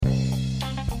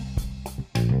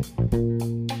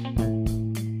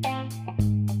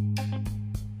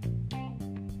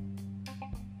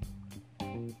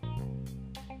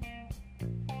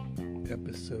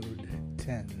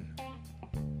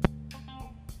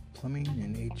Plumbing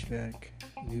and HVAC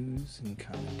news and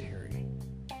commentary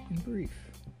in brief.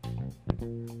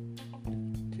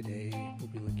 Today we'll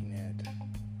be looking at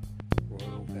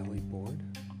Royal Valley Board,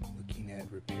 looking at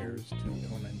repairs to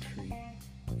elementary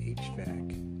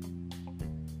HVAC,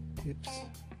 tips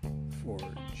for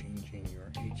changing your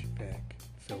HVAC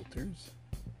filters,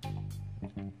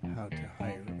 how to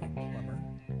hire a plumber,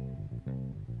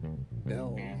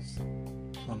 Bell's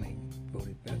Plumbing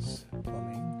voted best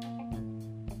plumbing,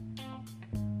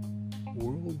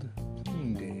 World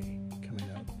Plumbing Day coming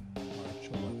up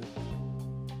March 11th,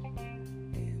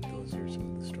 and those are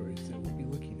some of the stories that we'll be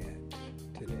looking at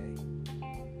today.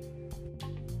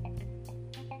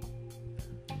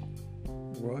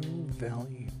 Royal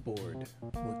Valley Board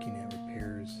looking at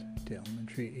repairs to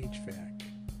elementary HVAC,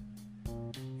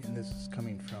 and this is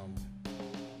coming from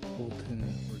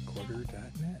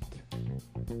HoltonRecorder.net.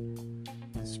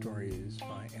 This story is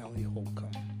by Allie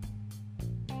Holcomb.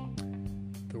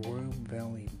 The Royal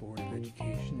Valley Board of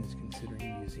Education is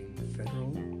considering using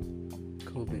federal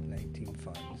COVID-19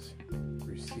 funds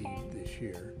received this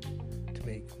year to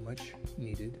make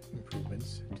much-needed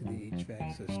improvements to the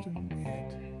HVAC system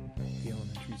at the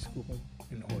elementary school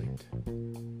in Hoyt.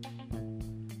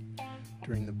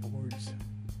 During the board's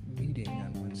meeting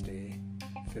on Wednesday,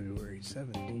 February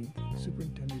 17th,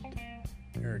 Superintendent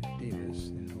Eric Davis,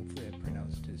 and hopefully I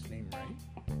pronounced his name right,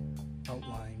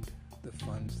 outlined the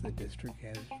funds the district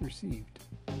has received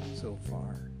so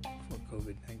far for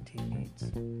COVID-19 needs.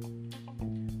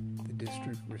 The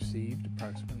district received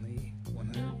approximately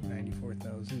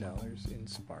 $194,000 in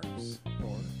SPARKS,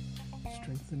 or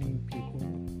Strengthening People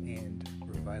and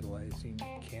Revitalizing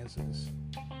Kansas,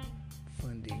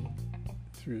 funding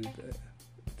through the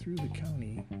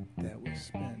county that was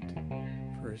spent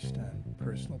first on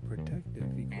personal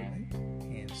protective equipment,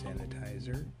 hand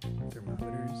sanitizer,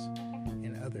 thermometers,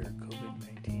 and other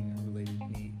COVID-19 related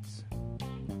needs.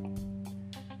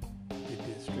 The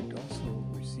district also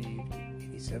received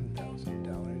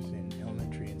 $87,000 in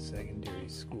elementary and secondary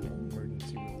school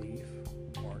emergency relief,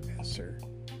 or ESSER,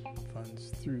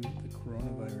 funds through the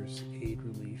Coronavirus Aid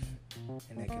Relief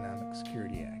and Economic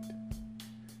Security Act.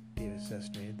 Davis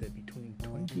estimated that between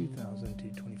 $22,000 to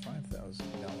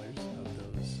 $25,000 of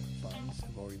those funds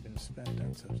have already been spent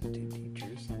on substitute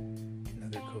teachers and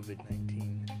other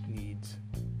COVID-19 needs.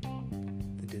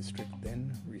 The district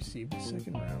then received a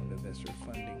second round of ESSER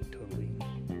funding totaling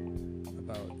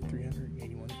about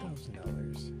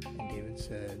 $381,000, and David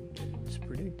said that it's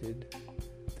predicted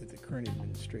that the current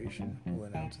administration will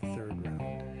announce a third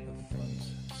round of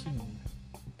funds soon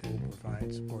that will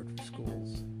provide support for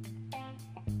schools.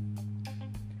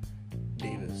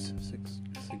 Davis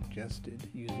suggested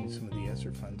using some of the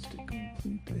ESSER funds to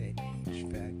complete an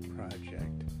HVAC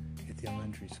project at the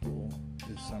elementary school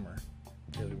this summer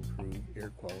that would improve air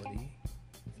quality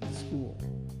in the school.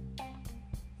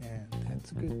 And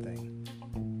that's a good thing.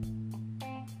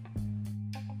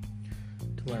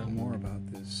 To learn more about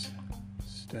this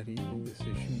study, this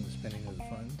issue, and the spending of the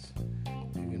funds,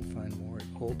 you can find more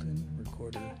at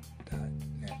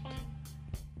HoltonRecorder.net.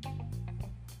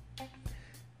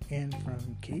 And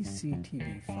from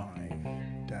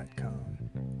KCTV5.com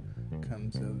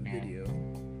comes a video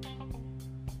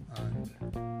on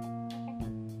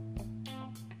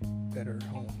Better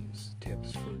Homes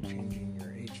tips for changing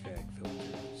your HVAC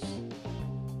filters.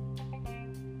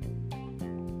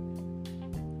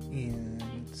 And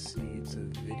let's see, it's a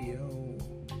video,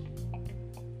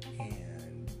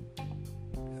 and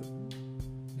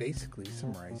basically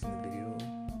summarizing the video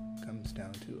comes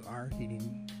down to our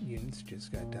heating units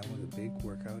just got done with a big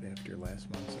workout after last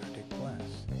month's Arctic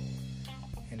blast,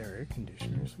 and our air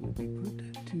conditioners will be put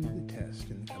to the test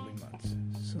in the coming months.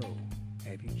 So,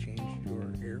 have you changed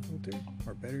your air filter?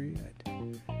 Or better yet, do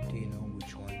you know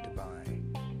which one to buy?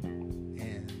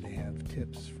 And they have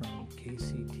tips from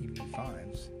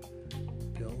KCTV5's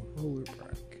Bill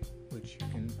Rollerbrook, which you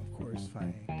can of course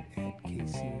find at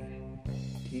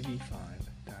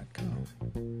KCTV5.com.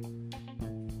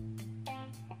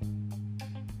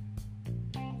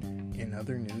 In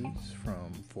other news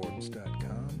from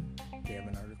Forbes.com, they have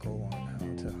an article on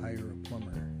how to hire a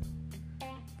plumber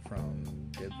from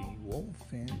Debbie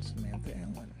Wolf and Samantha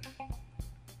Allen.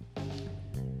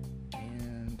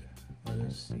 And let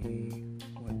us see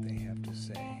what they have to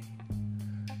say.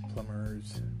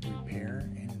 Plumbers repair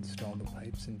and install the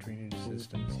pipes and drainage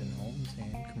systems in homes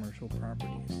and commercial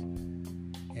properties,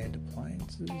 and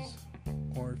appliances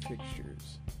or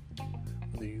fixtures.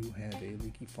 Whether you have a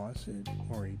leaky faucet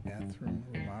or a bathroom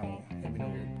remodel, having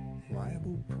a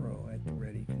reliable pro at the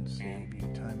ready can save you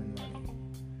time and money.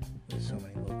 With so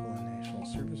many local and national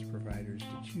service providers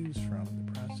to choose from,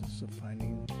 the process of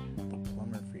finding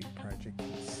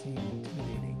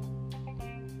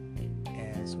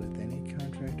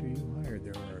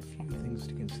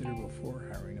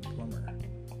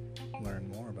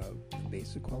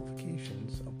basic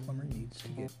qualifications a plumber needs to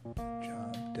get the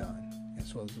job done,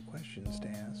 as well as the questions to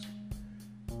ask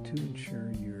to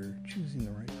ensure you're choosing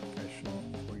the right professional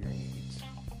for your needs.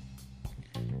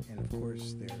 And of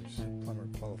course, there's plumber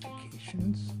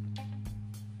qualifications.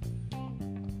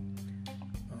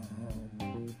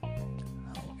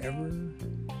 However,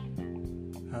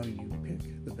 how you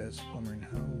pick the best plumber and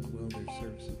how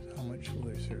much will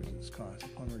their services cost.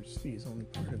 Plumber's fee is only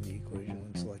part of the equation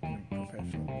when selecting a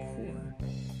professional. Before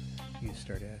you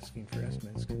start asking for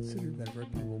estimates, consider that a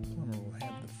reputable plumber will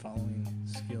have the following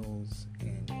skills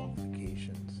and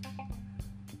qualifications.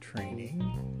 Training,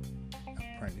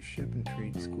 apprenticeship, and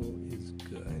trade school is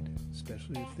good,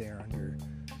 especially if they are under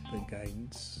the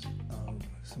guidance of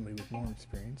somebody with more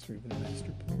experience or even a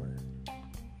master plumber.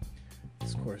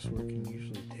 This coursework can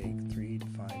usually take 3 to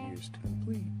 5 years to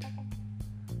complete.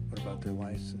 What about their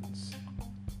license?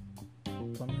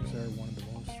 Plumbers are one of the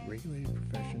most regulated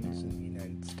professions in the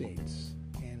United States,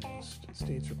 and most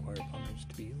states require plumbers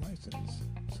to be licensed,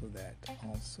 so that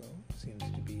also seems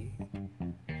to be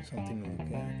something to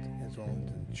look at, as well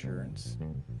as insurance.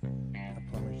 A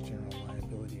plumber's general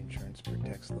liability insurance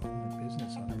protects the home or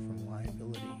business owner from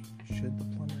liability should the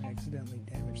plumber accidentally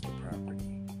damage the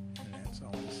property, and that's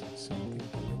always something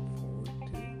to look forward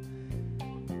to.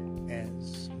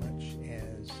 As much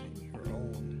as your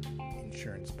own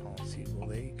insurance policy, will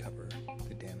they cover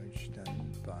the damage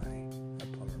done by a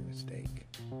plumber mistake?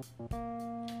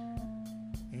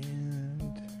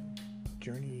 And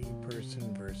journey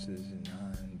person versus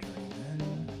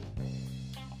non-journeyman.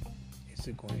 Is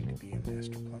it going to be a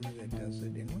master plumber that does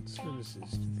it, and what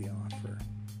services do they offer?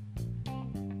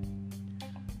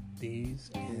 These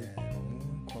and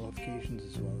more qualifications,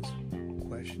 as well as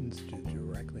questions to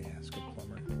directly ask a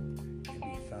plumber, can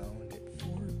be found at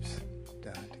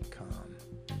Forbes.com.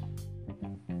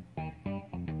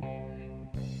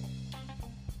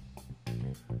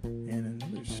 And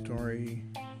another story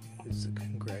is a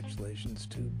congratulations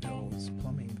to Bell's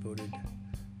Plumbing, voted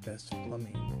best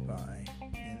plumbing by,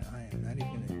 and I am not even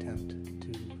going to attempt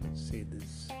to say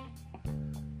this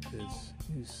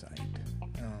news site.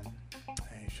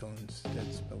 I shall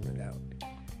instead spell it out.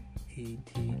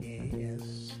 ATASCADERO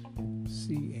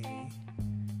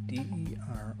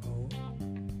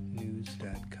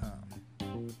news.com.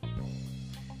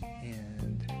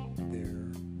 And their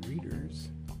readers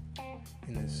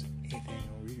in this 8th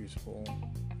annual Readers Poll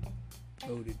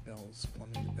voted Bell's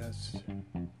Plumbing the best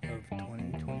of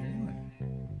 2021.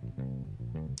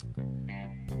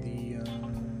 The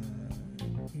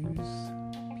news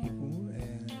people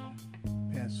and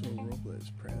Paso Robles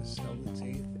Press held its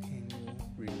 8th annual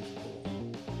Readers Poll,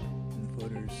 and the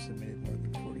voters submitted more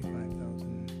than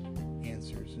 45,000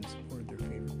 answers in support of their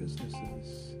favorite businesses.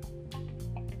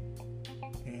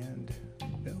 And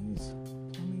Bell's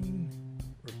Plumbing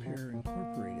Repair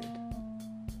Incorporated,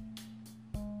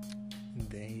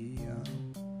 they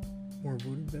were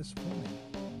voted best plumbing,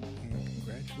 and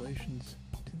congratulations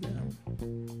to them.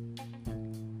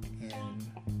 And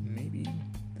maybe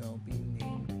they'll be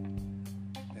named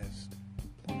best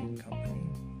plumbing company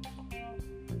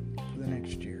for the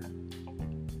next year.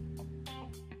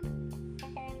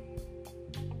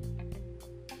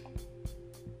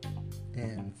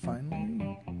 And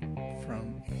finally, from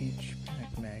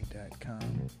HVACmag.com,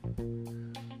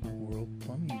 World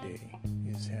Plumbing Day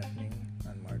is happening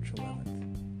on March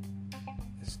 11th.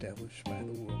 Established by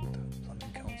the World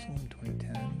Plumbing Council in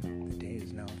 2010, the day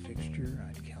is now a fixture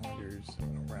on calendars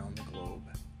around the globe.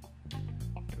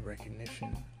 The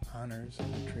recognition honors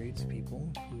the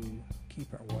tradespeople who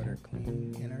keep our water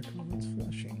clean and our toilets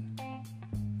flushing.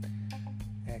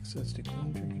 Access to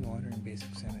clean drinking water and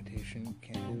basic sanitation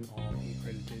can all be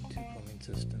credited to plumbing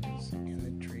systems and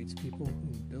the tradespeople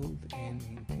who build and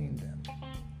maintain them.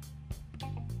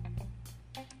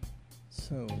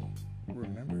 So,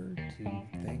 remember to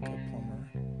thank a plumber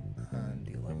on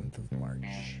the 11th of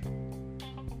March.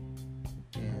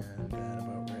 And that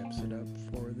about wraps it up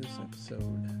for this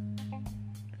episode.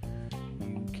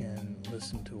 You can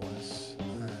listen to us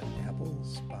on Apple,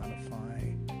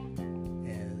 Spotify,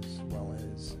 as well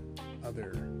as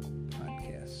other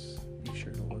podcasts. Be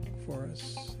sure to look for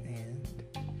us and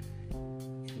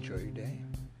enjoy your day.